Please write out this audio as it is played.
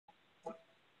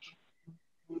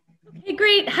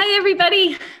Great. Hi,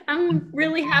 everybody. I'm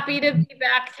really happy to be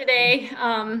back today,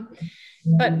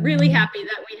 but really happy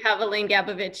that we have Elaine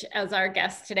Gabovitch as our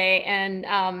guest today. And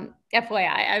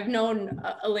FYI, I've known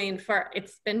Elaine for,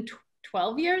 it's been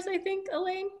 12 years, I think,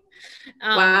 Elaine.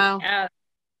 Wow.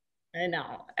 I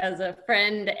know, as a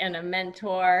friend and a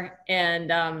mentor.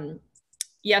 And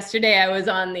yesterday I was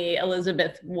on the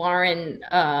Elizabeth Warren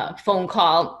phone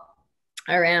call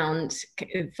around,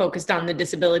 focused on the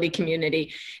disability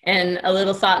community, and a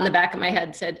little thought in the back of my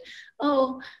head said,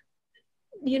 oh,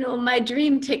 you know, my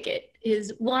dream ticket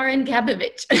is Warren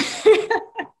Gabovitch.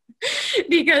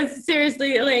 Because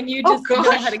seriously, Elaine, you just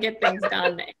know how to get things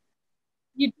done.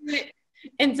 You do it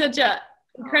in such a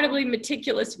incredibly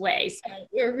meticulous way. So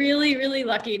we're really, really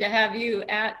lucky to have you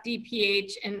at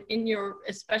DPH and in your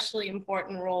especially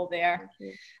important role there.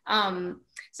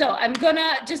 So I'm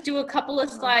gonna just do a couple of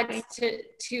slides to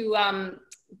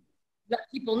let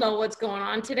people know what's going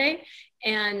on today,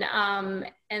 and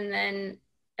then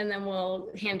we'll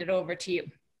hand it over to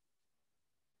you.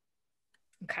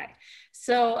 Okay,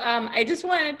 so I just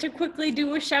wanted to quickly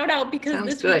do a shout out because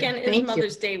this weekend is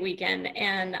Mother's Day weekend,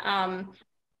 and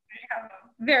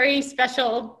very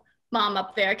special mom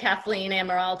up there, Kathleen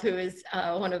Amaralt, who is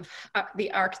one of the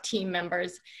ARC team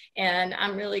members. And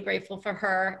I'm really grateful for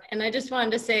her. And I just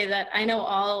wanted to say that I know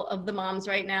all of the moms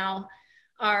right now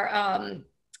are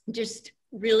just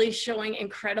really showing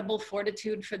incredible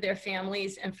fortitude for their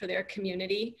families and for their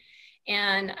community.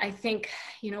 And I think,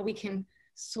 you know, we can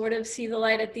sort of see the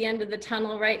light at the end of the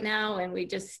tunnel right now, and we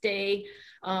just stay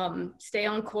on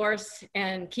course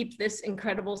and keep this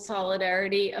incredible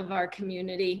solidarity of our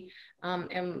community.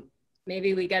 And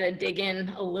maybe we got to dig in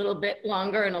a little bit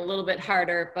longer and a little bit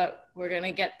harder, but we're going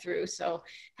to get through. So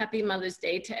happy Mother's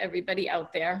Day to everybody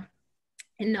out there.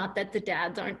 And not that the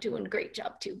dads aren't doing a great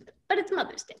job too, but it's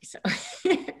Mother's Day. So,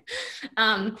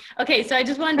 okay, so I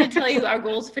just wanted to tell you our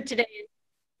goals for today,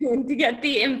 to get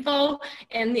the info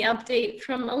and the update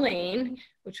from Elaine,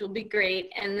 which will be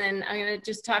great. And then I'm going to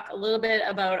just talk a little bit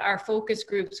about our focus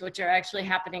groups, which are actually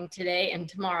happening today and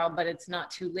tomorrow, but it's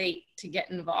not too late to get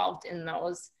involved in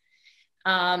those.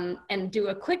 And do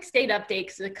a quick state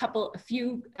update, because a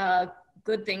few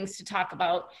good things to talk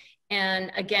about.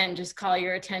 And again, just call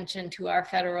your attention to our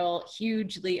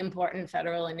hugely important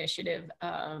federal initiative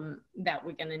that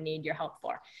we're going to need your help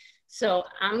for. So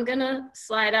I'm gonna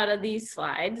slide out of these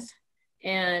slides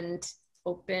and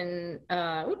open,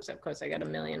 oops, of course I got a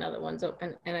million other ones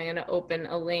open, and I'm gonna open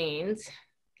Elaine's.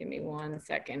 Give me 1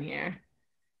 second here.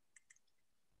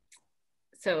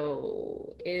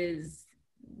 So is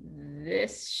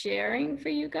this sharing for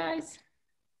you guys?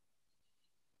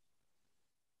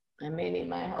 I may need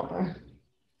my helper.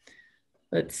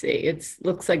 Let's see, it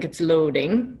looks like it's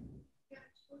loading.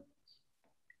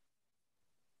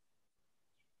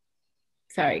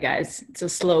 Sorry, guys, it's a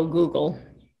slow Google.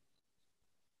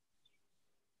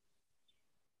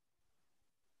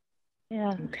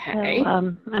 Yeah. Okay.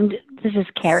 So, this is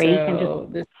Carrie.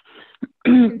 So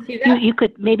you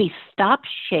could maybe stop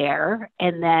share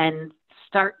and then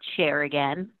start share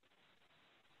again.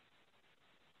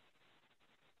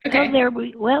 Okay. Oh, there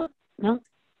we. Well, no.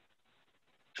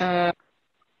 Hold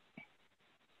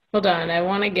on, I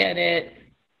want to get it.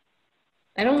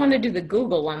 I don't want to do the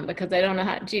Google one because I don't know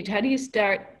how. Gee, how do you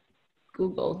start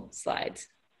Google slides?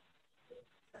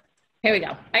 Here we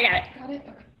go. I got it. Got it.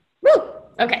 Okay. Woo!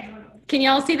 Okay. Can you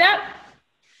all see that?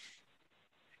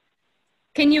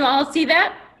 Can you all see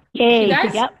that? Yay! You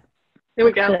guys? Yep. There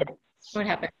we go. Good. What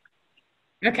happened?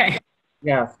 Okay.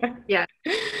 Yeah. Yeah.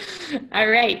 All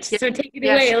right. So take it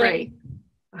away, Elaine.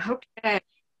 Okay.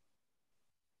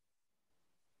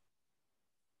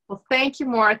 Well, thank you,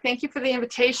 Maura. Thank you for the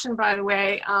invitation, by the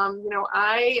way. You know,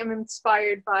 I am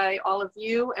inspired by all of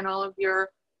you and all of your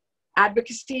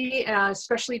advocacy,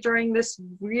 especially during this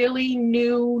really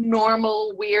new,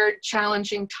 normal, weird,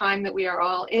 challenging time that we are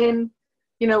all in.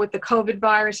 You know, with the COVID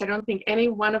virus, I don't think any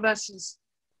one of us is,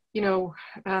 you know,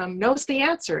 knows the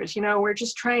answers. You know, we're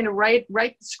just trying to write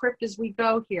the script as we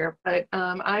go here. But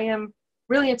I am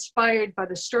really inspired by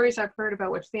the stories I've heard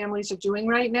about what families are doing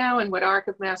right now and what ARC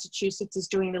of Massachusetts is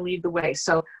doing to lead the way.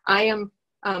 So I am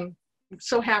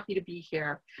so happy to be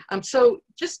here. I sent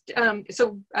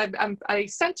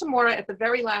to Maura at the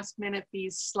very last minute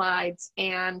these slides,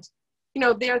 and you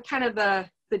know, they're kind of the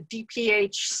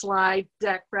DPH slide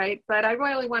deck, right? But I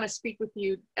really want to speak with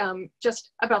you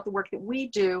just about the work that we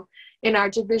do in our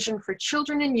division for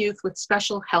children and youth with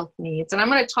special health needs. And I'm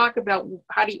going to talk about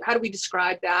how do we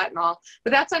describe that and all,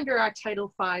 but that's under our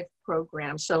Title V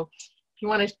program. So if you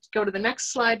want to go to the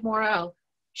next slide, Maura, I'll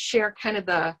share kind of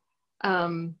the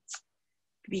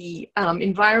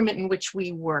environment in which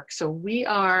we work. So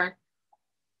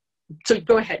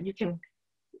go ahead, you can.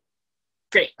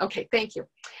 Great. Okay. Thank you.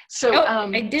 So,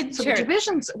 I did. So sure. the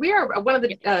divisions, we are one of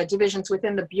the divisions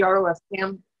within the Bureau of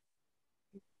Family.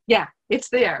 Yeah, it's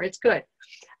there. It's good.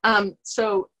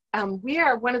 We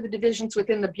are one of the divisions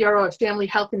within the Bureau of Family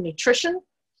Health and Nutrition.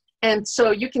 And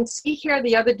so you can see here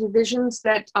the other divisions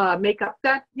that make up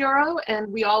that bureau, and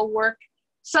we all work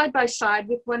side by side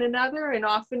with one another and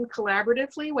often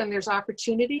collaboratively when there's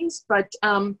opportunities. But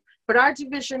our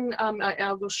division,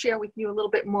 I will share with you a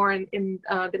little bit more in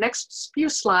the next few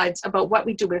slides about what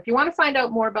we do. But if you want to find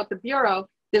out more about the Bureau,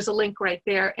 there's a link right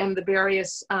there and the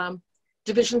various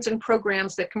divisions and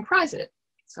programs that comprise it.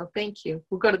 So thank you.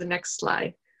 We'll go to the next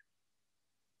slide.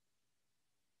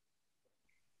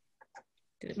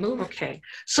 Did it move? Okay.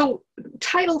 So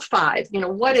Title V,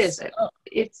 what is it?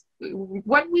 It's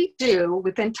what we do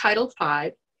within Title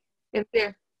V. And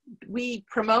there, we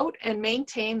promote and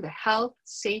maintain the health,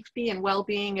 safety, and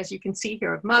well-being, as you can see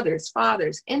here, of mothers,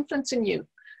 fathers, infants, and youth,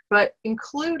 but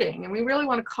including, and we really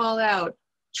want to call out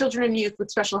children and youth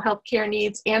with special health care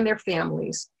needs and their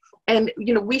families. And,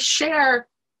 we share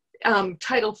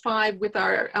Title V with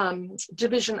our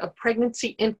Division of Pregnancy,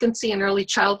 Infancy, and Early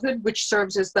Childhood, which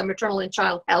serves as the maternal and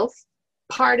child health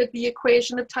part of the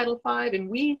equation of Title V, and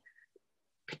we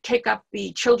take up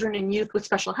the children and youth with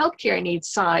special health care needs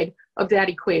side of that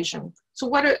equation. So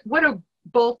what are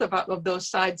both of those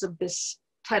sides of this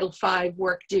Title V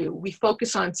work do? We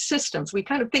focus on systems. We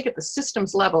kind of think at the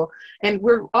systems level, and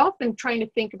we're often trying to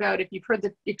think about, if you've heard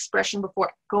the expression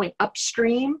before, going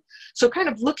upstream. So kind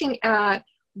of looking at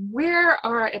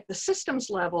at the systems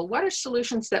level, what are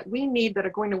solutions that we need that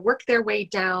are going to work their way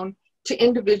down to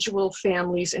individual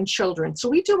families and children. So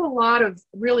we do a lot of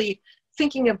really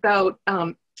thinking about,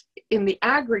 in the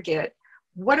aggregate,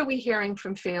 what are we hearing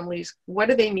from families? What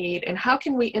do they need? And how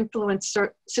can we influence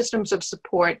systems of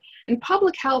support? And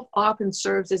public health often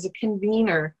serves as a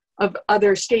convener of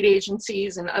other state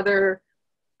agencies and other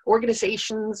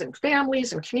organizations and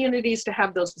families and communities to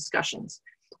have those discussions.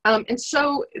 And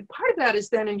so part of that is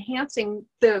then enhancing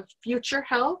the future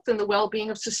health and the well-being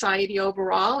of society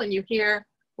overall. And you hear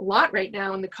a lot right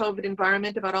now in the COVID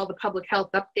environment about all the public health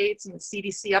updates and the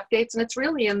CDC updates. And it's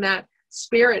really in that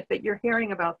spirit that you're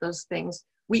hearing about those things.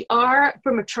 We are,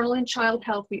 for maternal and child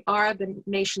health, we are the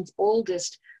nation's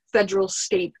oldest federal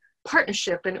state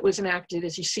partnership. And it was enacted,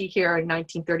 as you see here, in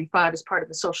 1935 as part of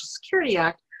the Social Security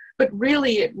Act. But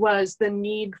really it was the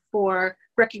need for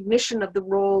recognition of the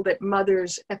role that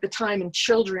mothers at the time and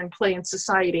children play in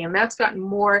society. And that's gotten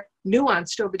more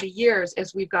nuanced over the years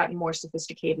as we've gotten more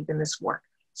sophisticated in this work.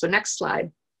 So next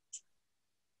slide.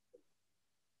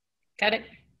 Got it.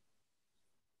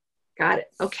 Got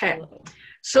it. Okay.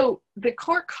 So the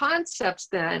core concepts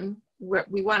then, what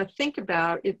we want to think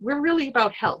about, we're really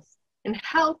about health. And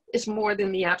health is more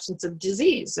than the absence of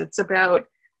disease. It's about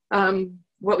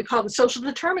what we call the social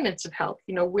determinants of health,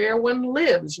 where one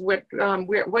lives, what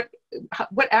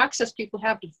access people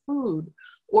have to food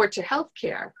or to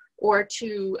healthcare or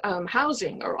to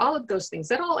housing or all of those things.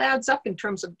 That all adds up in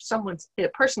terms of a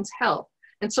person's health.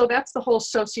 And so that's the whole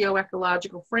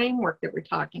socio-ecological framework that we're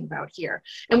talking about here.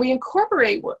 And we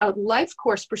incorporate a life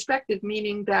course perspective,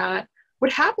 meaning that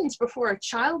what happens before a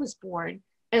child is born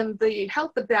and the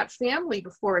health of that family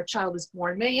before a child is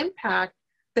born may impact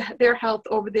their health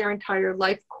over their entire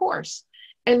life course.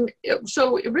 And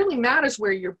so it really matters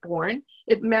where you're born.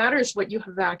 It matters what you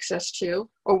have access to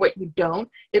or what you don't.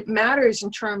 It matters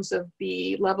in terms of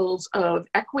the levels of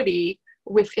equity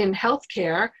within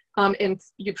healthcare. And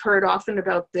you've heard often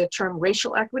about the term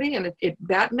racial equity, and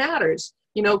that matters.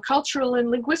 Cultural and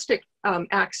linguistic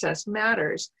access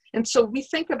matters. And so we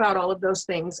think about all of those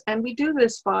things, and we do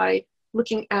this by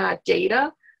looking at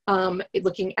data,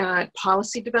 looking at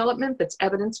policy development that's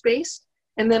evidence-based,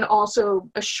 and then also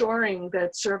assuring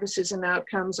that services and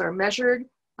outcomes are measured.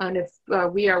 And if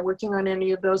we are working on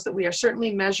any of those, that we are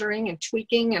certainly measuring and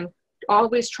tweaking and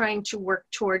always trying to work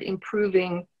toward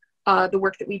improving the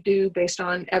work that we do based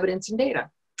on evidence and data.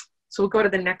 So we'll go to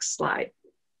the next slide.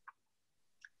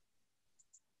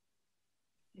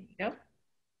 There you go.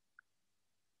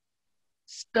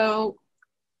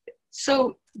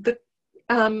 So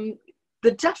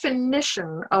the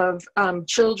definition of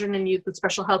children and youth with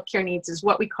special health care needs is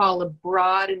what we call a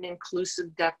broad and inclusive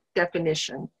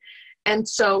definition. And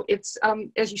so it's,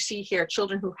 as you see here,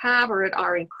 children who have or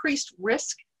are increased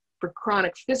risk for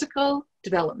chronic physical,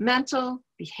 developmental,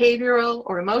 behavioral,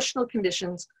 or emotional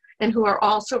conditions, and who are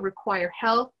also require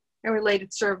health and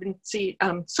related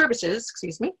services,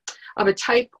 of a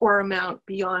type or amount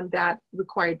beyond that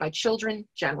required by children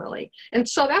generally. And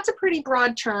so that's a pretty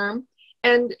broad term.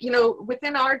 And, you know,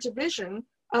 within our division,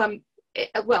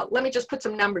 well, let me just put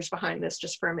some numbers behind this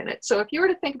just for a minute. So if you were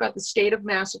to think about the state of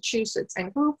Massachusetts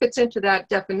and who fits into that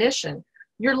definition,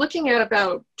 you're looking at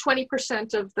about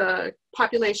 20% of the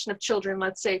population of children,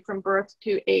 let's say from birth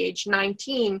to age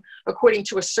 19, according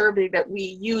to a survey that we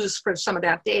use for some of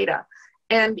that data.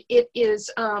 And it is,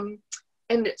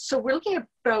 and so we're looking at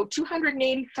about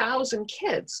 280,000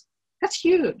 kids. That's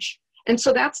huge. And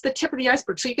so that's the tip of the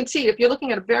iceberg. So you can see if you're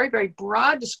looking at a very, very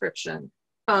broad description,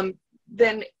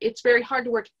 then it's very hard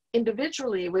to work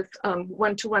individually with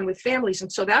one-to-one with families.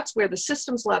 And so that's where the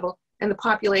systems level and the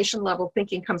population level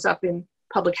thinking comes up in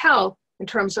public health in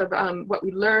terms of what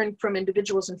we learn from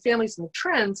individuals and families and the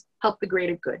trends help the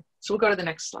greater good. So we'll go to the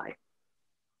next slide.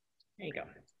 There you go.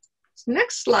 So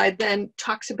next slide then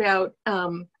talks about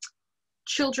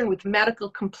children with medical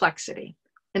complexity.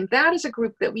 And that is a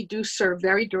group that we do serve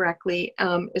very directly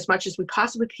as much as we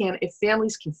possibly can if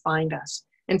families can find us.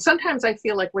 And sometimes I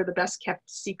feel like we're the best kept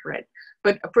secret.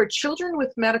 But for children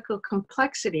with medical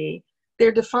complexity,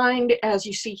 they're defined as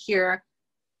you see here,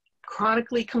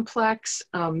 chronically complex,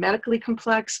 medically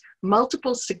complex,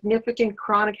 multiple significant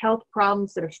chronic health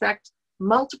problems that affect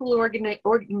multiple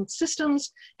organ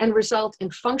systems and result in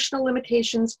functional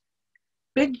limitations.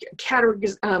 Big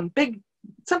categories,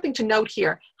 something to note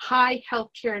here, high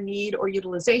healthcare need or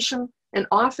utilization, and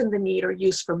often the need or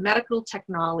use for medical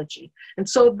technology. And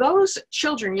so those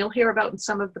children you'll hear about in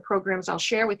some of the programs I'll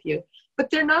share with you, but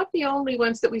they're not the only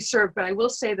ones that we serve, but I will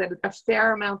say that a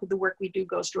fair amount of the work we do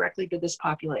goes directly to this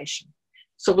population.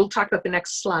 So we'll talk about the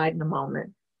next slide in a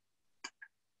moment.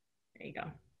 There you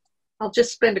go. I'll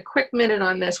just spend a quick minute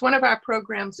on this. One of our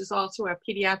programs is also our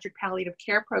pediatric palliative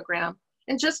care program.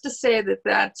 And just to say that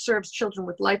that serves children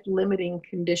with life-limiting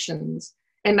conditions.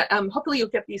 And hopefully you'll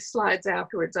get these slides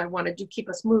afterwards. I wanted to keep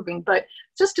us moving, but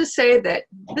just to say that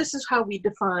this is how we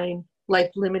define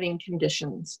life-limiting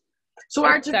conditions. So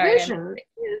our division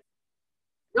is,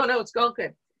 no, it's all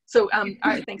good. So, all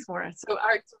right, thanks, Maura. So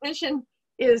our division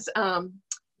is,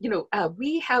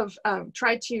 we have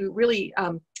tried to really,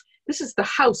 this is the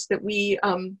house that we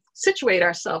situate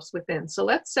ourselves within. So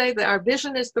let's say that our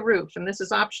vision is the roof, and this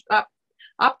is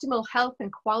optimal health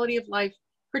and quality of life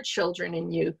for children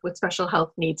and youth with special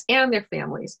health needs and their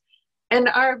families. And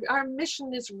our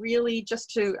mission is really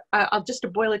just to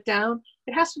boil it down,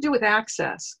 it has to do with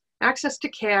access to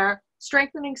care,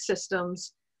 strengthening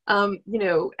systems,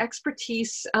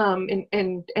 expertise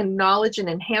and knowledge and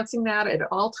enhancing that at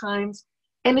all times,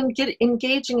 and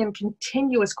engaging in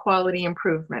continuous quality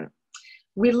improvement.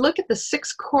 We look at the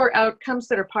 6 core outcomes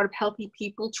that are part of Healthy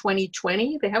People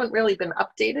 2020. They haven't really been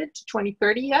updated to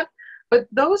 2030 yet, but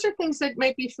those are things that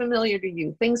might be familiar to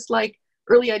you. Things like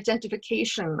early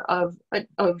identification of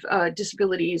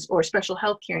disabilities or special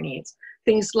healthcare needs.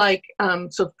 Things like,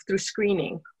 so through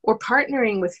screening, or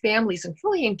partnering with families and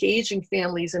fully engaging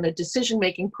families in a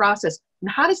decision-making process.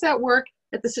 And how does that work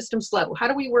at the systems level? How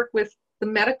do we work with the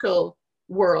medical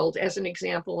world as an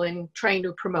example in trying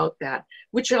to promote that,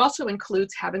 which also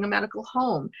includes having a medical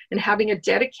home and having a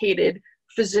dedicated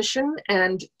physician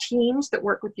and teams that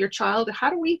work with your child. How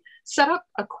do we set up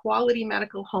a quality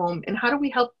medical home, and how do we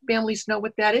help families know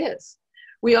what that is?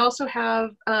 We also have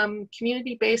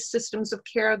community-based systems of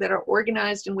care that are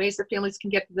organized in ways that families can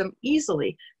get to them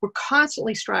easily. We're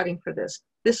constantly striving for this.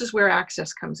 This is where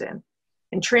access comes in.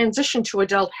 And transition to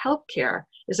adult health care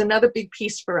is another big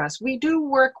piece for us. We do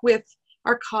work with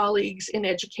our colleagues in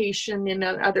education in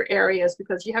other areas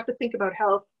because you have to think about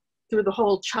health through the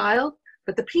whole child.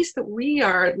 But the piece that we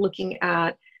are looking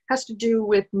at has to do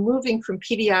with moving from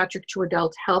pediatric to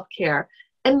adult health care,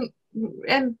 and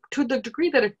to the degree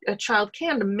that a child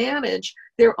can, to manage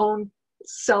their own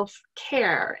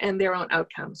self-care and their own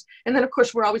outcomes. And then, of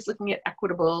course, we're always looking at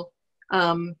equitable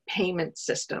payment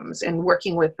systems and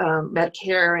working with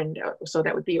Medicare, and so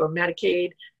that would be, or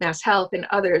Medicaid, Mass Health, and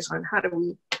others on how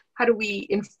do we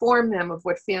inform them of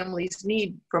what families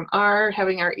need from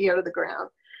having our ear to the ground.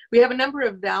 We have a number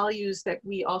of values that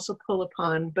we also pull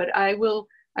upon, but I will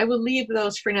leave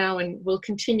those for now, and we'll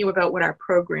continue about what our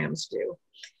programs do.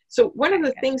 So one of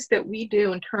the things that we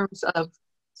do in terms of,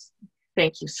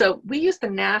 thank you. So we use the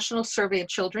National Survey of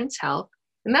Children's Health,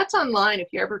 and that's online. If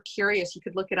you're ever curious, you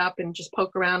could look it up and just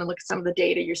poke around and look at some of the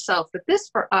data yourself. But this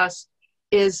for us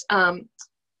is,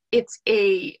 it's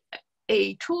a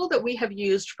tool that we have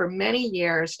used for many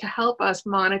years to help us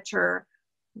monitor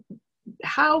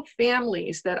how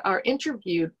families that are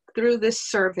interviewed through this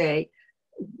survey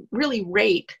really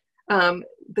rate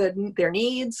their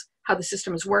needs, how the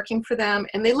system is working for them,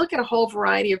 and they look at a whole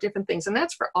variety of different things, and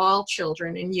that's for all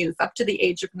children and youth up to the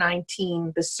age of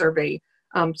 19. This survey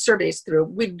surveys through.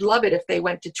 We'd love it if they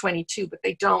went to 22, but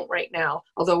they don't right now,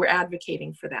 although we're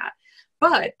advocating for that.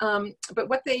 But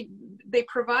what they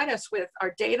provide us with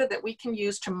are data that we can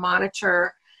use to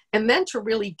monitor, and then to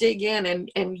really dig in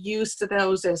and use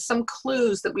those as some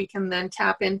clues that we can then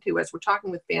tap into as we're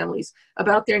talking with families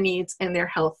about their needs and their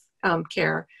health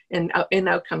care and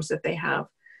outcomes that they have.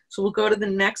 So we'll go to the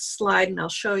next slide, and I'll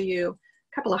show you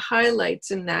a couple of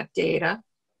highlights in that data.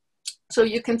 So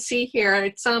you can see here,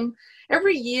 it's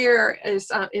every year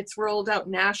it's rolled out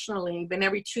nationally, but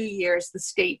every 2 years the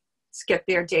states get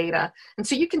their data. And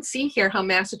so you can see here how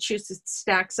Massachusetts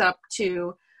stacks up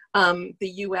to the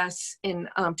US in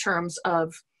terms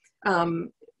of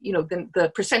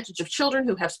the percentage of children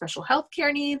who have special health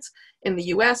care needs in the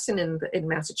US and in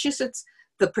Massachusetts,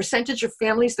 the percentage of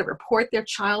families that report their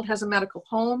child has a medical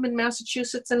home in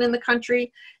Massachusetts and in the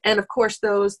country, and of course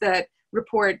those that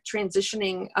report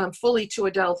transitioning fully to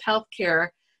adult health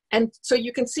care. And so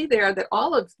you can see there that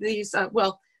all of these,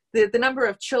 the number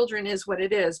of children is what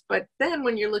it is, but then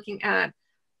when you're looking at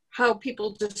how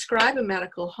people describe a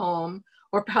medical home,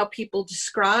 or how people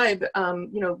describe,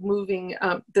 moving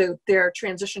their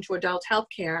transition to adult health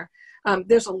care,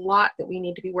 there's a lot that we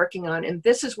need to be working on. And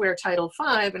this is where Title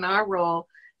V and our role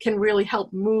can really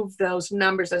help move those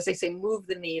numbers, as they say, move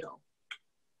the needle.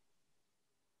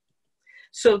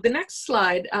 So the next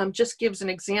slide just gives an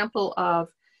example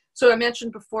of, so I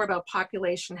mentioned before about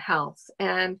population health,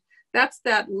 and that's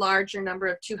that larger number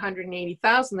of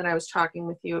 280,000 that I was talking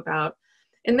with you about.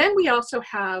 And then we also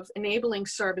have enabling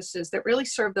services that really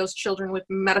serve those children with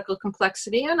medical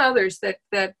complexity and others that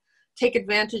take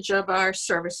advantage of our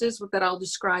services that I'll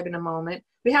describe in a moment.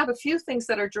 We have a few things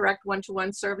that are direct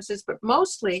one-to-one services, but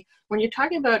mostly when you're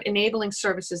talking about enabling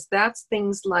services, that's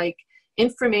things like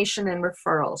information and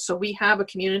referrals. So we have a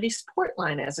community support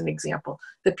line as an example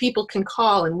that people can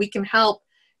call, and we can help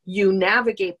you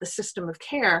navigate the system of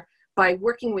care by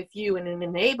working with you in an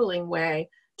enabling way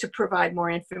to provide more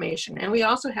information. And we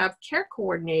also have care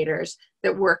coordinators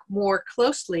that work more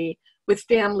closely with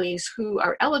families who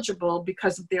are eligible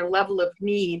because of their level of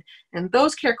need. And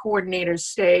those care coordinators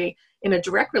stay in a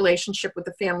direct relationship with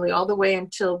the family all the way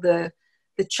until the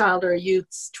child or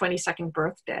youth's 22nd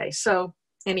birthday. So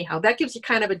anyhow, that gives you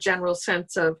kind of a general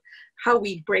sense of how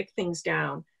we break things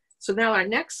down. So now our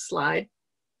next slide,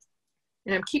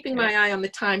 and I'm keeping my eye on the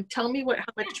time. Tell me how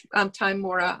much time,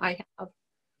 Maura, I have.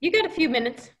 You got a few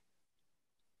minutes.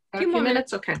 A few more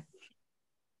minutes? Okay.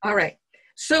 All right.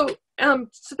 So then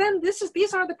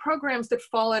these are the programs that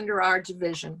fall under our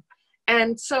division.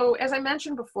 And so, as I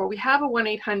mentioned before, we have a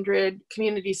 1-800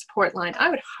 community support line. I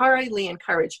would highly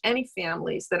encourage any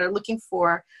families that are looking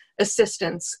for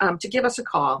assistance to give us a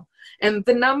call. And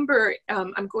the number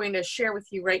I'm going to share with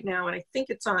you right now, and I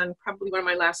think it's on probably one of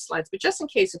my last slides, but just in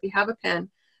case, if you have a pen,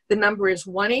 the number is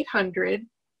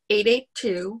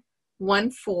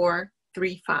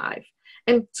 1-800-882-1435.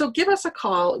 And so give us a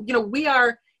call.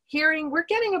 We're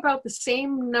getting about the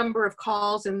same number of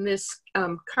calls in this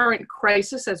current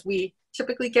crisis as we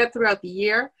typically get throughout the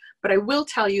year. But I will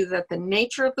tell you that the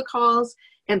nature of the calls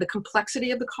and the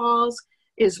complexity of the calls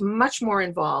is much more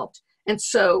involved. And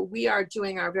so we are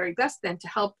doing our very best then to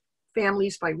help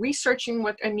families by researching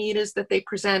what a need is that they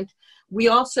present. We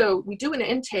do an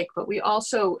intake, but we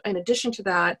also, in addition to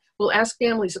that, we'll ask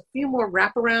families a few more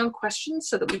wraparound questions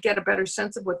so that we get a better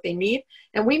sense of what they need.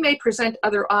 And we may present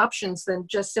other options than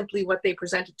just simply what they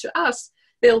presented to us.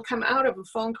 They'll come out of a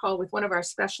phone call with one of our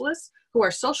specialists who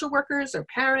are social workers or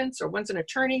parents, or one's an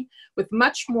attorney, with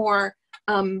much more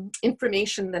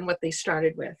information than what they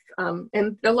started with.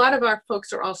 And a lot of our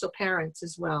folks are also parents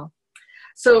as well.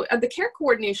 So the care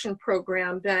coordination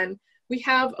program, then, we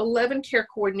have 11 care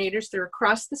coordinators that are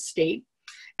across the state.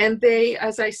 And they,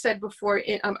 as I said before,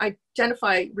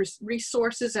 identify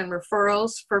resources and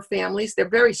referrals for families. They're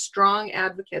very strong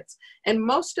advocates. And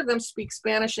most of them speak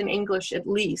Spanish and English at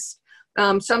least.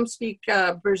 Some speak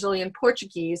Brazilian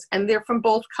Portuguese, and they're from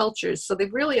both cultures. So they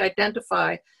really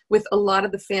identify with a lot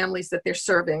of the families that they're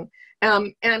serving.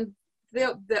 And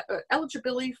the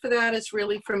eligibility for that is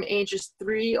really from ages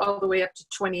 3 all the way up to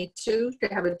 22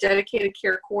 to have a dedicated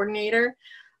care coordinator.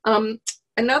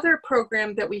 Another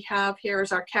program that we have here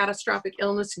is our Catastrophic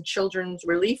Illness and Children's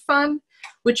Relief Fund,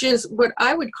 which is what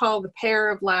I would call the payer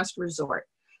of last resort.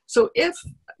 So if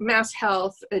Mass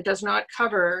Health does not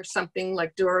cover something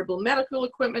like durable medical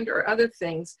equipment or other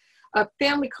things, a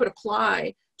family could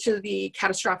apply to the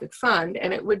Catastrophic Fund,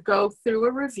 and it would go through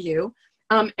a review.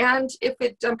 And if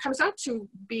it comes out to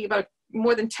be about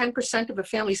more than 10% of a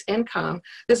family's income,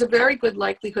 there's a very good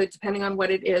likelihood, depending on what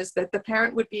it is, that the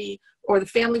parent would be, or the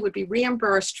family would be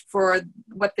reimbursed for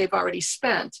what they've already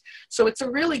spent. So it's a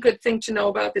really good thing to know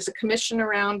about. There's a commission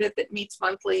around it that meets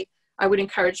monthly. I would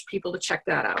encourage people to check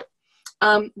that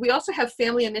out. We also have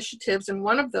family initiatives, and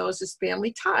one of those is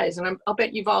Family Ties. And I'll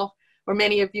bet you've all, or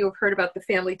many of you have heard about the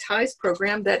Family Ties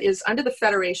program that is under the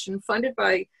Federation, funded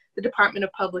by the Department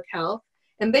of Public Health.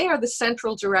 And they are the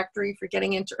central directory for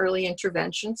getting into early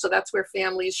intervention. So that's where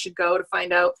families should go to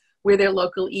find out where their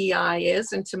local EI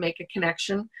is and to make a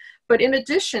connection. But in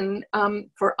addition,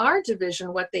 for our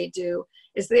division, what they do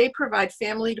is they provide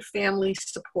family-to-family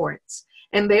supports.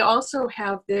 And they also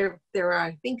have there are,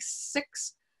 I think,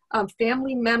 6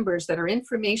 family members that are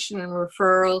information and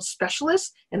referral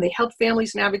specialists, and they help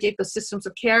families navigate the systems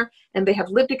of care, and they have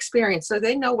lived experience. So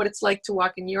they know what it's like to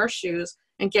walk in your shoes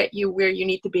and get you where you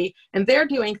need to be. And they're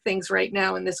doing things right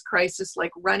now in this crisis,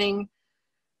 like running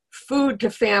food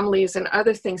to families and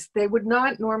other things they would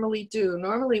not normally do.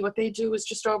 Normally what they do is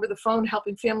just over the phone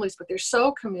helping families, but they're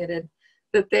so committed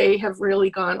that they have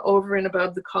really gone over and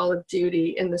above the call of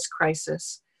duty in this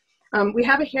crisis. We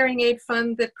have a hearing aid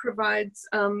fund that provides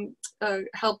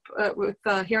help with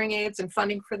hearing aids and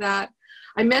funding for that.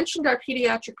 I mentioned our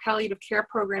pediatric palliative care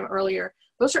program earlier.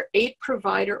 Those are 8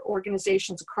 provider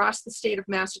organizations across the state of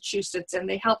Massachusetts, and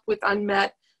they help with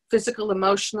unmet physical,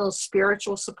 emotional,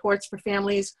 spiritual supports for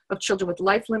families of children with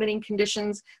life-limiting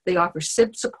conditions. They offer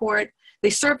SIB support.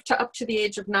 They serve to up to the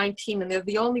age of 19, and they're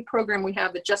the only program we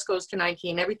have that just goes to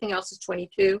 19. Everything else is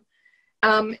 22.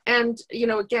 And, you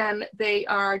know, again, they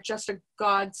are just a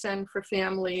godsend for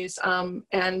families,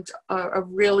 and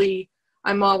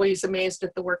I'm always amazed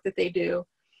at the work that they do.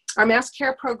 Our mass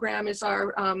care program is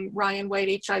our Ryan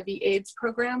White HIV/AIDS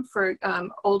program for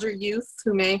older youth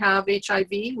who may have HIV.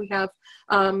 We have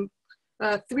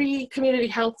 3 community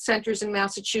health centers in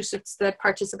Massachusetts that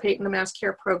participate in the mass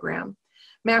care program.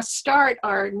 Mass Start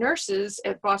are nurses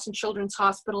at Boston Children's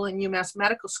Hospital and UMass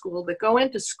Medical School that go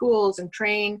into schools and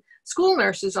train school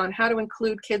nurses on how to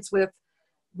include kids with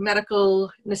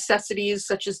medical necessities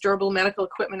such as durable medical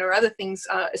equipment or other things,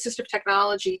 assistive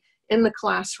technology, in the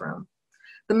classroom.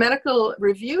 The medical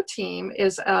review team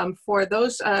is for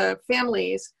those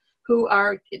families who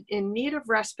are in need of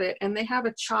respite, and they have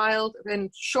a child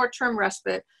in short-term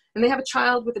respite, and they have a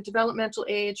child with a developmental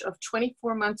age of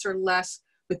 24 months or less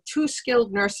with 2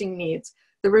 skilled nursing needs.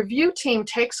 The review team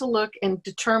takes a look and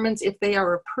determines if they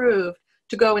are approved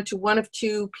to go into one of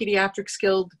 2 pediatric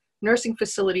skilled nursing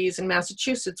facilities in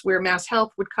Massachusetts where Mass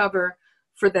Health would cover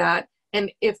for that.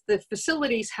 And if the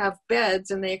facilities have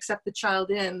beds and they accept the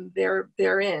child in,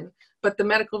 they're in. But the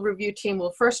medical review team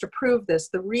will first approve this.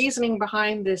 The reasoning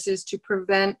behind this is to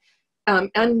prevent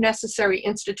unnecessary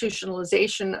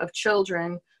institutionalization of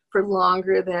children for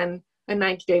longer than a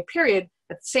 90-day period,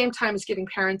 at the same time as giving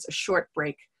parents a short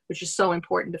break, which is so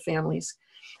important to families.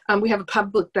 We have a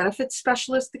public benefits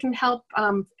specialist that can help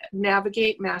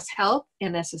navigate Mass Health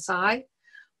and SSI.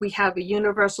 We have a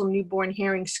universal newborn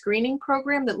hearing screening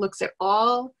program that looks at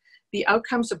all the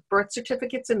outcomes of birth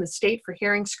certificates in the state for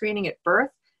hearing screening at birth.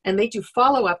 And they do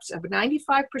follow-ups of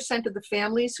 95% of the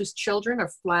families whose children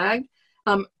are flagged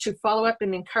to follow up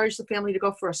and encourage the family to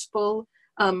go for a full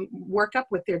workup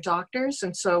with their doctors.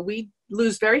 And so we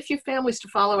lose very few families to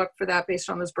follow up for that based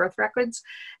on those birth records.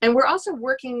 And we're also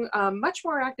working much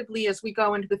more actively as we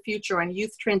go into the future on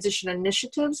youth transition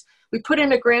initiatives. We put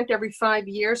in a grant every 5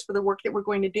 years for the work that we're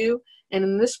going to do. And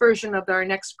in this version of our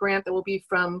next grant that will be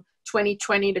from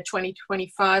 2020 to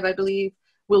 2025, I believe,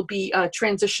 will be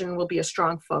transition will be a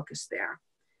strong focus there.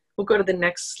 We'll go to the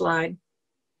next slide.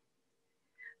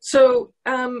 So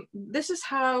this is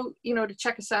how, to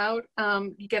check us out,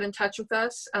 you get in touch with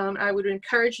us. I would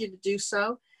encourage you to do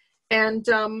so. And,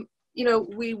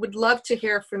 we would love to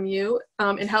hear from you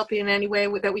and help you in any way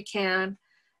that we can.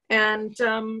 And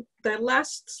the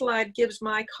last slide gives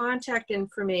my contact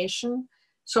information.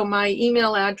 So my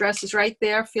email address is right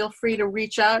there. Feel free to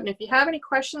reach out. And if you have any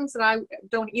questions that I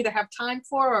don't either have time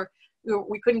for or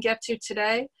we couldn't get to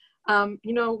today,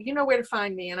 you know where to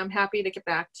find me, and I'm happy to get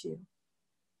back to you.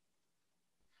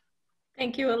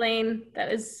 Thank you, Elaine.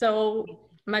 That is so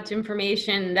much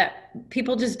information that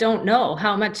people just don't know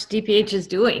how much DPH is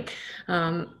doing,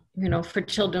 for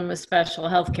children with special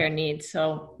healthcare needs.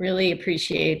 So really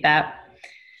appreciate that.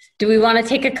 Do we want to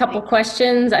take a couple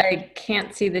questions? I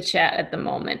can't see the chat at the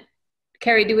moment.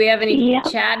 Carrie, do we have any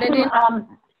chatted in?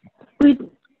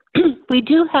 We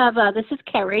do have, this is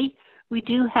Carrie. We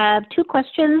do have 2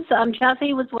 questions.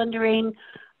 Jazzy was wondering,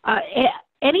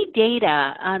 any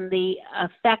data on the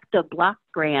effect of block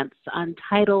grants on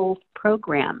title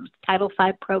programs, Title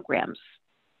V programs?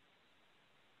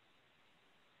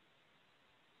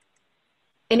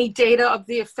 Any data of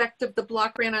the effect of the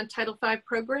block grant on Title V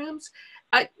programs?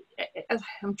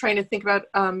 I'm trying to think about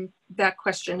that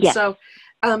question. Yes. So,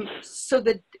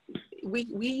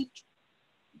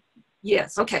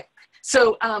 yes, okay.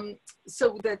 So,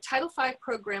 so the Title V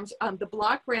programs, the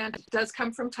block grant does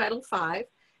come from Title V.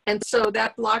 And so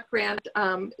that block grant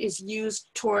is used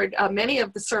toward many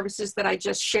of the services that I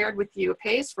just shared with you. It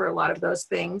pays for a lot of those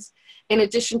things, in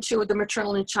addition to the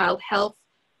maternal and child health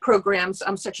programs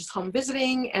such as home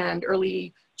visiting and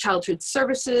early childhood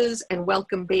services and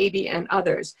welcome baby and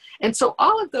others. And so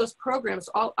all of those programs,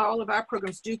 all of our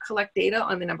programs do collect data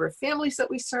on the number of families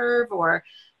that we serve, or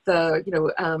the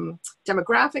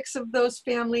demographics of those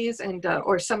families, and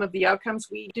or some of the outcomes.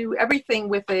 We do everything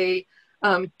with a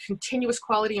continuous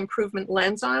quality improvement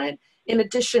lens on it. In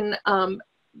addition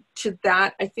to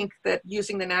that, I think that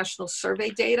using the national survey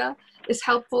data is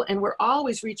helpful, and we're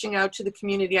always reaching out to the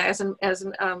community. As an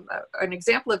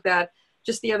example of that,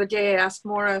 just the other day I asked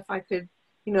Maura if I could,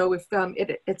 if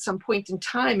at some point in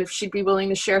time, if she'd be willing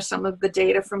to share some of the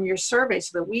data from your survey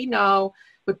so that we know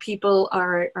what people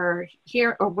are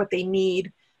here or what they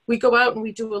need. We go out and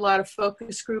we do a lot of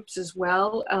focus groups as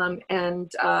well,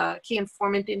 and key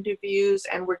informant interviews,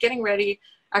 and we're getting ready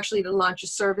actually to launch a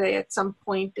survey at some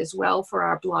point as well for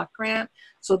our block grant.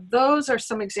 So those are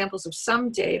some examples of some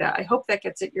data. I hope that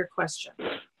gets at your question.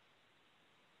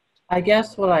 I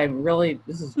guess what I really,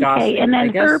 this is Jossie. Okay, and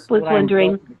then Herb was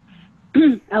wondering,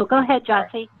 oh, go ahead,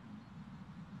 Jossie.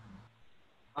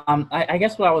 I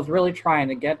guess what I was really trying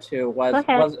to get to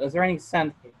was there any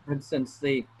sense, for instance,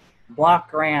 the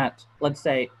block grant, let's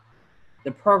say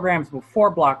the programs before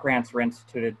block grants were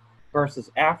instituted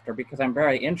versus after, because I'm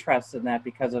very interested in that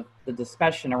because of the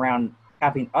discussion around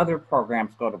having other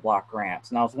programs go to block grants.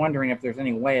 And I was wondering if there's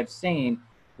any way of seeing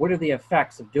what are the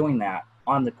effects of doing that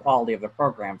on the quality of the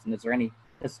programs, and is there any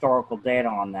historical data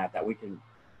on that that we can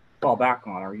fall back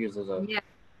on or use as a...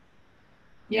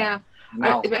 Yeah.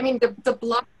 I mean, the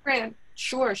block grant,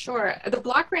 sure. The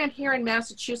block grant here in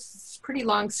Massachusetts is pretty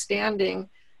long-standing.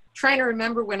 Trying to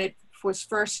remember when it was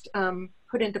first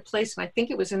put into place, and I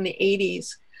think it was in the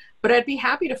 80s. But I'd be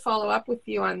happy to follow up with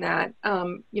you on that.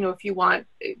 If you want,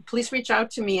 please reach out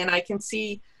to me, and I can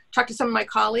talk to some of my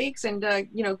colleagues and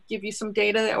give you some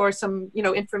data or some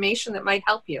information that might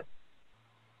help you.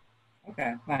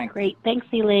 Okay, thanks. Great, thanks,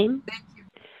 Elaine. Thank you.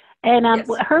 And Yes.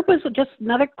 Herb was just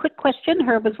another quick question.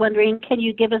 Herb was wondering, can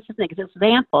you give us an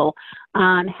example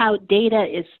on how data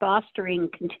is fostering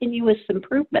continuous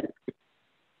improvement?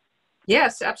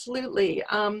 Yes, absolutely.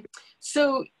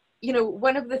 So,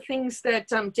 one of the things that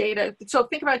data, so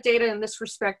think about data in this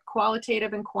respect,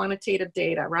 qualitative and quantitative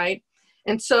data, right?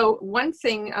 And so one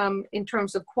thing in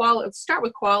terms of let's start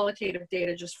with qualitative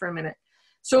data just for a minute.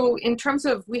 So in terms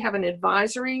of, we have an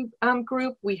advisory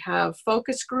group, we have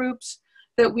focus groups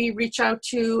that we reach out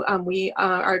to. We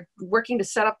are working to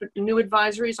set up new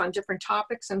advisories on different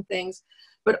topics and things.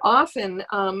 But often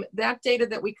that data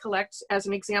that we collect, as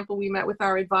an example, we met with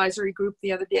our advisory group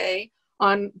the other day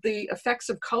on the effects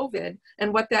of COVID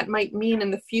and what that might mean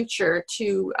in the future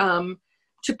to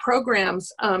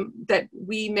programs that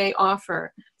we may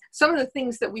offer. Some of the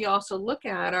things that we also look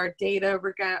at are data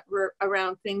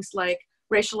around things like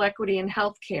racial equity in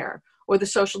healthcare, or the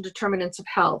social determinants of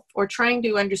health, or trying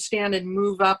to understand and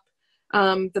move up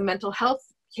the mental health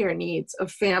care needs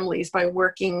of families by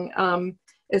working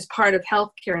as part of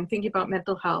healthcare and thinking about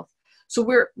mental health. So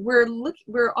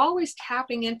we're always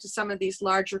tapping into some of these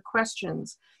larger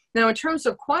questions. Now, in terms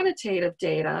of quantitative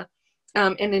data,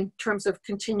 and in terms of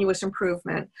continuous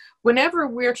improvement, whenever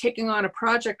we're taking on a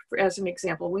project, as an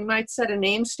example, we might set a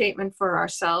name statement for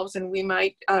ourselves, and we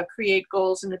might create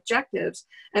goals and objectives,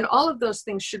 and all of those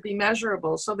things should be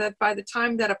measurable so that by the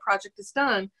time that a project is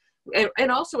done,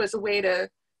 and also as a way to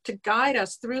guide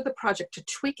us through the project, to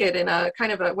tweak it in a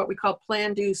kind of what we call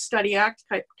plan, do, study, act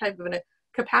type of a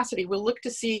capacity. We'll look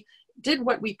to see, did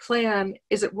what we plan,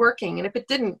 is it working? And if it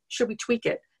didn't, should we tweak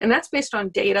it? And that's based on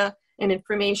data and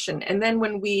information. And then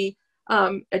when we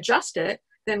adjust it,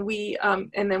 then we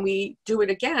do it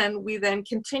again. We then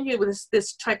continue with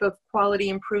this type of quality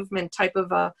improvement type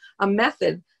of a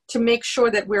method to make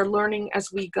sure that we're learning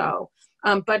as we go.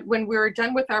 But when we're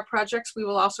done with our projects, we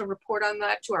will also report on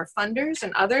that to our funders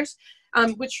and others,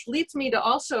 which leads me to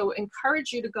also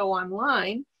encourage you to go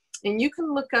online, and you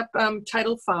can look up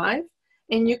Title V,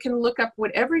 and you can look up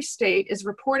what every state is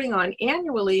reporting on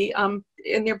annually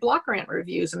in their block grant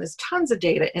reviews, and there's tons of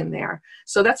data in there.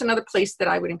 So that's another place that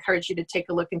I would encourage you to take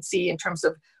a look and see in terms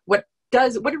of what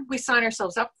did we sign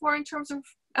ourselves up for in terms of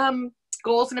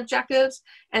goals and objectives,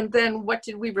 and then what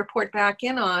did we report back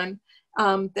in on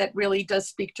that really does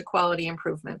speak to quality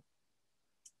improvement.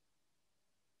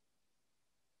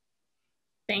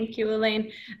 Thank you,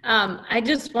 Elaine. I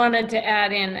just wanted to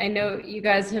add in, I know you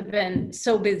guys have been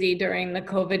so busy during the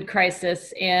COVID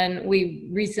crisis, and we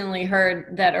recently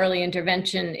heard that early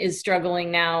intervention is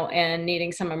struggling now and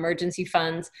needing some emergency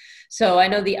funds. So I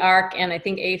know the ARC and I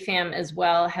think AFAM as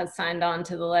well has signed on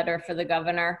to the letter for the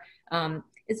governor.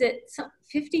 Is it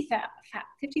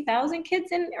 50,000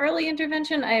 kids in early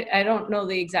intervention? I don't know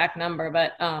the exact number,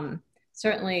 but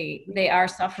certainly they are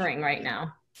suffering right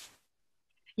now.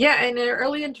 Yeah, and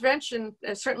early intervention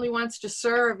certainly wants to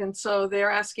serve, and so they're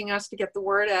asking us to get the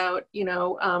word out, you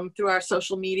know, through our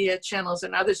social media channels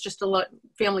and others, just to let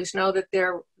families know that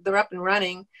they're up and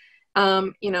running,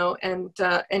 you know, and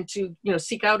to, you know,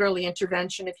 seek out early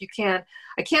intervention if you can.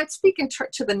 I can't speak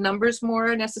to the numbers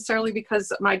more necessarily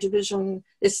because my division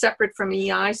is separate from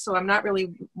EI, so I'm not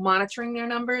really monitoring their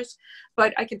numbers,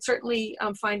 but I can certainly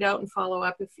find out and follow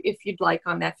up if you'd like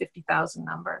on that 50,000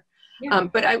 number. Yeah.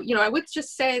 But I would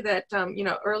just say that, you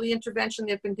know, early intervention,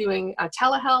 they've been doing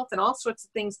telehealth and all sorts of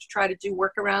things to try to do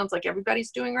workarounds like everybody's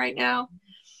doing right now.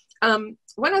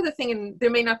 One other thing, and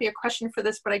there may not be a question for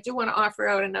this, but I do want to offer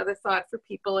out another thought for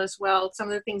people as well. Some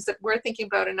of the things that we're thinking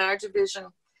about in our division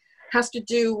has to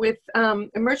do with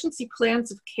emergency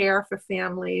plans of care for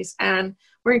families. And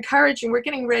we're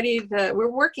getting ready we're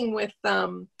working with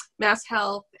Mass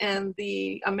Health and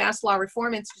the Mass Law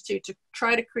Reform Institute to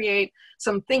try to create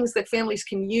some things that families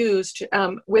can use to,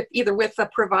 either with a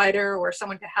provider or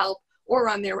someone to help or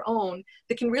on their own,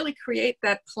 that can really create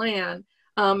that plan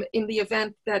in the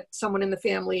event that someone in the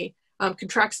family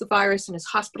contracts the virus and is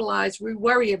hospitalized. We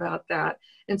worry about that.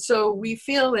 And so we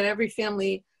feel that every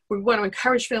family, we want to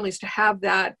encourage families to have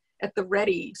that at the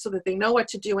ready so that they know what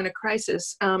to do in a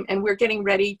crisis. And we're getting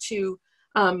ready to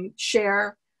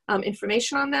share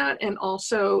information on that, and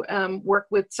also work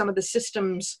with some of the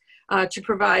systems to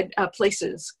provide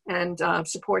places and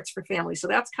supports for families. So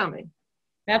that's coming.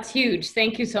 That's huge.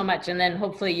 Thank you so much. And then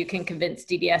hopefully you can convince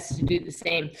DDS to do the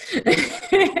same.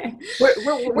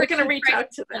 we're going to reach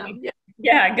out to them.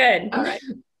 Yeah, good. All right.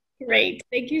 Great.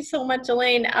 Thank you so much,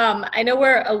 Elaine. I know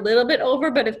we're a little bit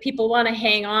over, but if people want to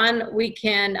hang on, we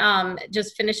can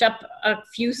just finish up a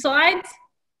few slides.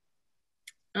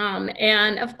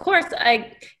 And of course,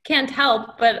 I can't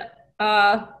help but,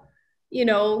 you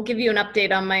know, give you an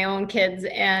update on my own kids.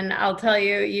 And I'll tell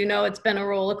you, you know, it's been a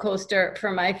roller coaster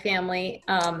for my family.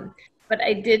 But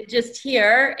I did just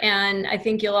hear, and I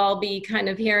think you'll all be kind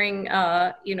of hearing,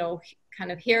 you know,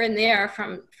 kind of here and there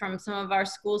from some of our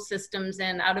school systems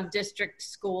and out of district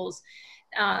schools,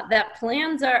 that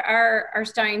plans are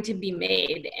starting to be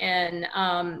made. And,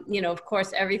 you know, of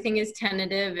course, everything is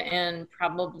tentative and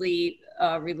probably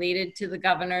related to the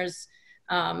governor's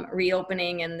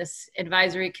reopening and this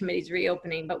advisory committee's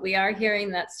reopening. But we are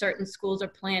hearing that certain schools are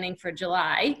planning for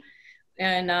July,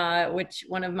 and which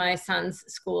one of my son's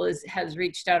school has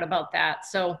reached out about that.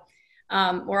 So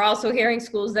we're also hearing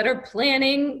schools that are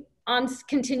planning on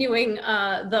continuing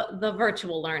the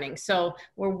virtual learning. So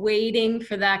we're waiting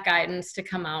for that guidance to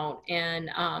come out. And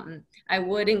I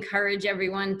would encourage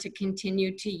everyone to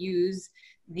continue to use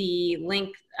the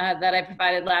link that I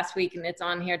provided last week, and it's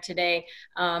on here today,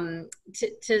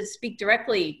 to speak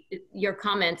directly your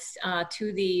comments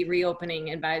to the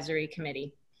reopening advisory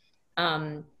committee.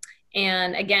 And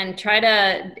again,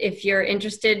 if you're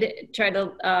interested, try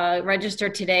to register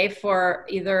today for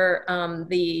either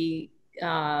the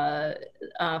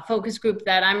focus group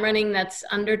that I'm running that's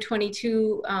under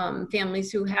 22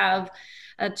 families who have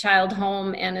a child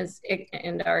home and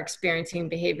are experiencing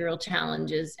behavioral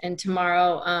challenges. And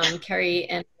tomorrow, Carrie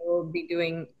and I will be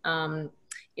doing,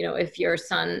 you know, if your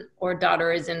son or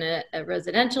daughter is in a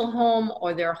residential home,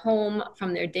 or they're home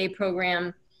from their day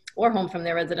program or home from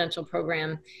their residential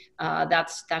program,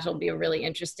 that'll be a really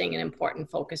interesting and important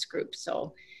focus group.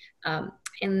 So,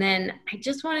 and then I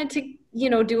just wanted to, you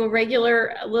know, do a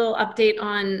little update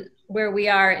on where we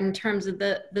are in terms of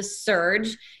the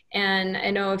surge. And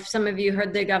I know if some of you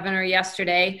heard the governor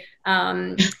yesterday,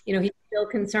 you know, he's still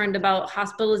concerned about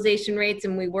hospitalization rates,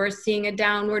 and we were seeing a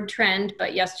downward trend,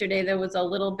 but yesterday there was a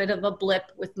little bit of a blip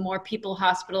with more people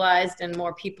hospitalized and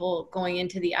more people going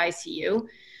into the ICU.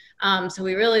 So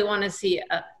we really want to see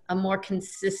a more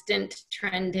consistent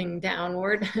trending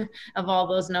downward of all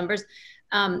those numbers.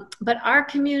 But our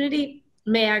community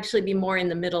may actually be more in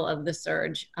the middle of the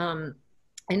surge.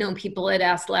 I know people had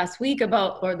asked last week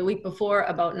or the week before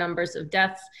about numbers of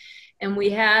deaths. And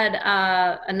we had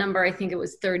a number, I think it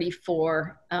was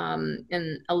 34,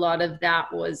 and a lot of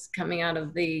that was coming out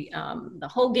of the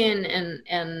Hogan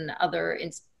and other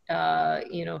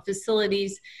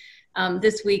facilities.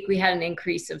 This week we had an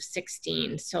increase of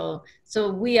 16, so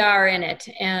we are in it.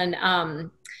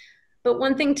 And but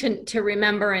one thing to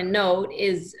remember and note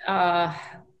is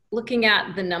looking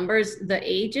at the numbers, the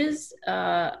ages,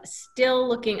 still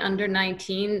looking under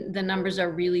 19, the numbers are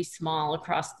really small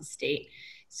across the state.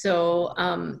 So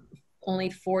only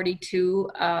 42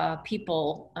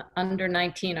 people under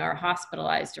 19 are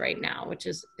hospitalized right now, which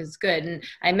is good. And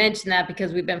I mentioned that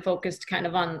because we've been focused kind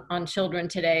of on children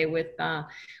today with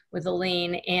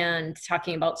Elaine, and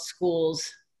talking about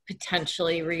schools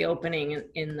potentially reopening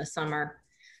in the summer.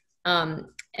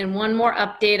 And one more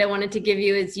update I wanted to give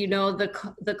you is,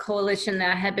 the coalition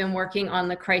that had been working on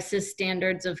the crisis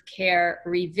standards of care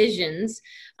revisions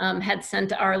had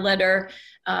sent our letter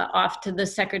off to the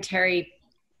secretary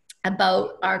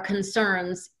about our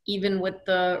concerns, even with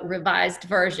the revised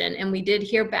version. And we did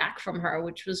hear back from her,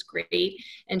 which was great.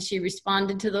 And she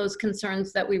responded to those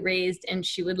concerns that we raised, and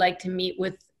she would like to meet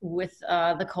with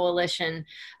the coalition.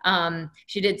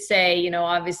 She did say,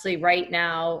 obviously right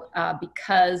now,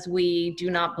 because we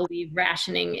do not believe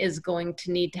rationing is going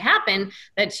to need to happen,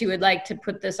 that she would like to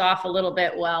put this off a little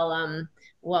bit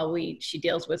while she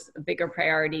deals with bigger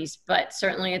priorities. But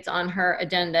certainly it's on her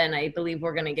agenda, and I believe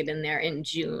we're going to get in there in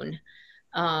June.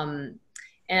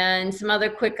 And some other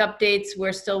quick updates.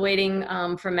 We're still waiting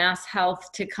for Mass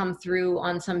Health to come through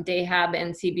on some DayHab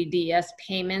and CBDS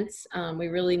payments. We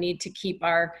really need to keep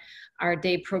our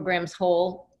day programs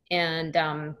whole, and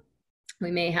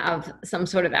we may have some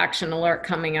sort of action alert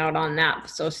coming out on that,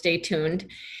 so stay tuned.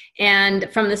 And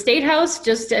from the State House,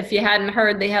 just if you hadn't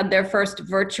heard, they had their first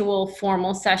virtual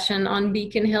formal session on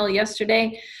Beacon Hill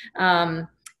yesterday.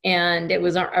 And it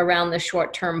was around the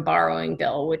short-term borrowing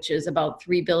bill, which is about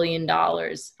 $3 billion,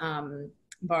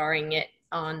 borrowing it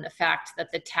on the fact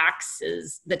that the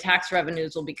tax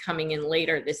revenues will be coming in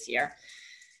later this year.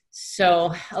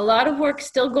 So a lot of work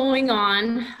still going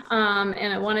on.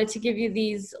 And I wanted to give you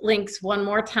these links one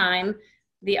more time.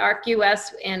 The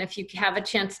ARC-US, and if you have a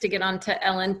chance to get onto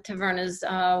Ellen Taverna's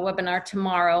webinar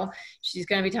tomorrow, she's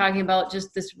going to be talking about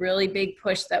just this really big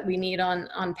push that we need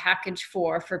on package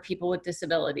 4 for people with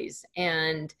disabilities.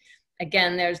 And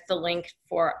again, there's the link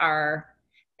for our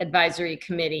advisory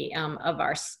committee of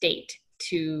our state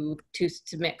to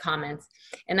submit comments.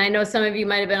 And I know some of you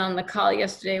might have been on the call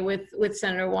yesterday with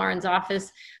Senator Warren's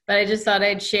office, but I just thought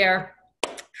I'd share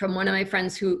from one of my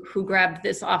friends who grabbed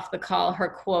this off the call, her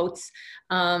quotes.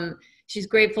 She's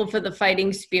grateful for the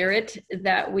fighting spirit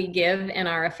that we give and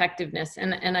our effectiveness.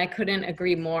 And I couldn't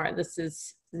agree more. This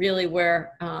is really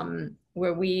where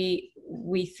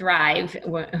we thrive.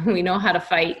 We know how to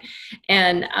fight.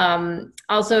 And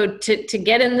also to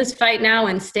get in this fight now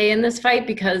and stay in this fight,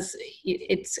 because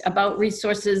it's about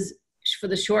resources for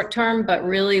the short term, but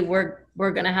really we're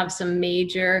going to have some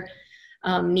major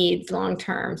needs long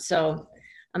term. So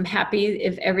I'm happy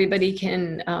if everybody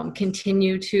can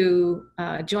continue to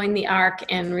join the ARC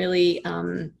and really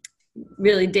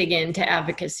dig into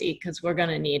advocacy, because we're going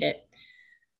to need it.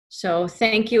 So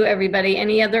thank you, everybody.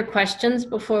 Any other questions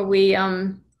before we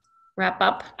wrap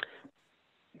up?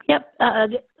 Yep.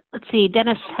 Let's see.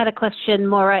 Dennis had a question.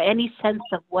 Maura, any sense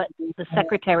of what the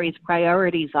Secretary's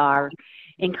priorities are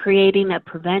in creating a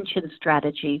prevention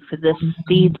strategy for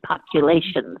these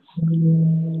populations?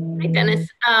 Hi, Dennis.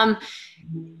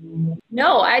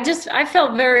 No, I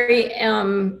felt very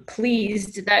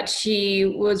pleased that she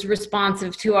was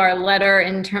responsive to our letter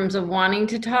in terms of wanting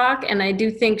to talk. And I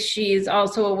do think she's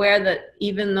also aware that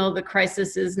even though the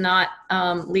crisis is not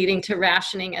leading to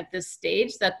rationing at this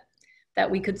stage, that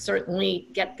we could certainly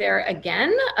get there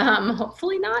again,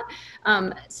 hopefully not.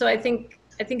 So I think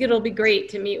it'll be great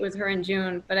to meet with her in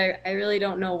June, but I really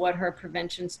don't know what her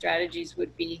prevention strategies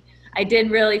would be. I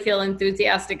did really feel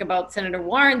enthusiastic about Senator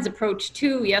Warren's approach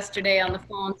too yesterday on the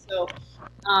phone. So,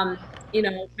 kind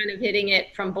of hitting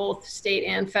it from both state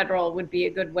and federal would be a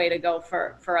good way to go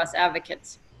for us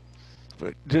advocates.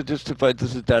 But just to fight,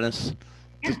 this is Dennis.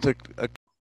 Yeah. Just a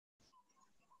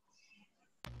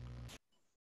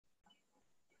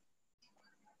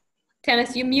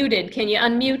Dennis, you muted. Can you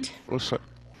unmute? Oh, sorry.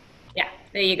 Yeah,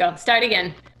 there you go. Start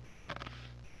again.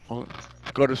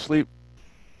 Go to sleep.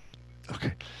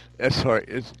 Okay. Sorry.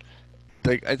 It's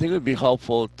like, I think it would be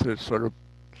helpful to sort of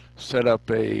set up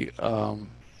a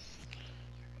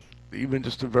even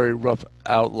just a very rough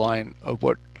outline of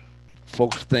what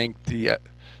folks think the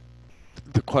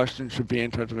question should be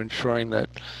in terms of ensuring that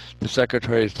the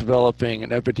Secretary is developing an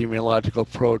epidemiological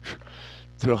approach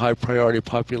to high priority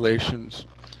populations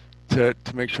to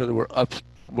make sure that we're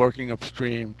working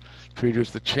upstream to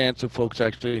reduce the chance of folks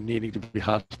actually needing to be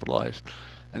hospitalized.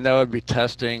 And that would be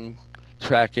testing,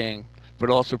 tracking, but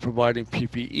also providing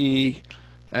PPE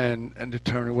and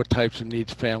determining what types of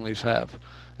needs families have.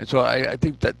 And so I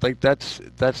think that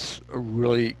that's a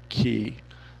really key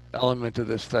element of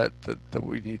this that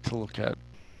we need to look at.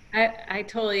 I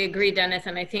totally agree, Dennis,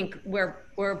 and I think we're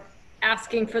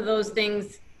asking for those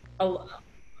things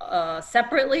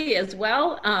separately as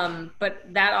well, but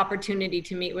that opportunity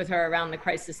to meet with her around the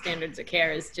crisis standards of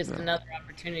care is just another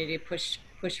opportunity to push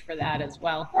for that as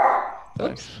well.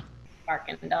 Thanks. Oops,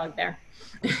 barking dog there.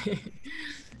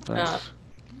 Thanks.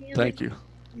 Thank you.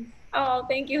 Oh,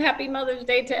 thank you. Happy Mother's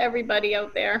Day to everybody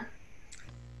out there.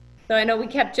 So I know we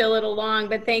kept you a little long,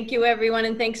 but thank you, everyone,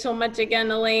 and thanks so much again,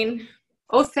 Elaine.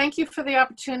 Oh, thank you for the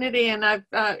opportunity. And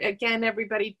again,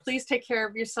 everybody, please take care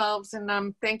of yourselves.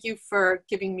 And thank you for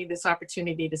giving me this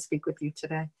opportunity to speak with you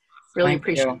today. Really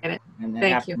appreciate it. And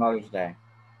thank you. Happy Mother's Day.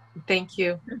 Thank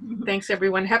you. Thanks,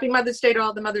 everyone. Happy Mother's Day to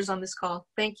all the mothers on this call.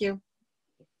 Thank you.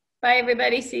 Bye,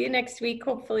 everybody. See you next week,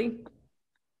 hopefully.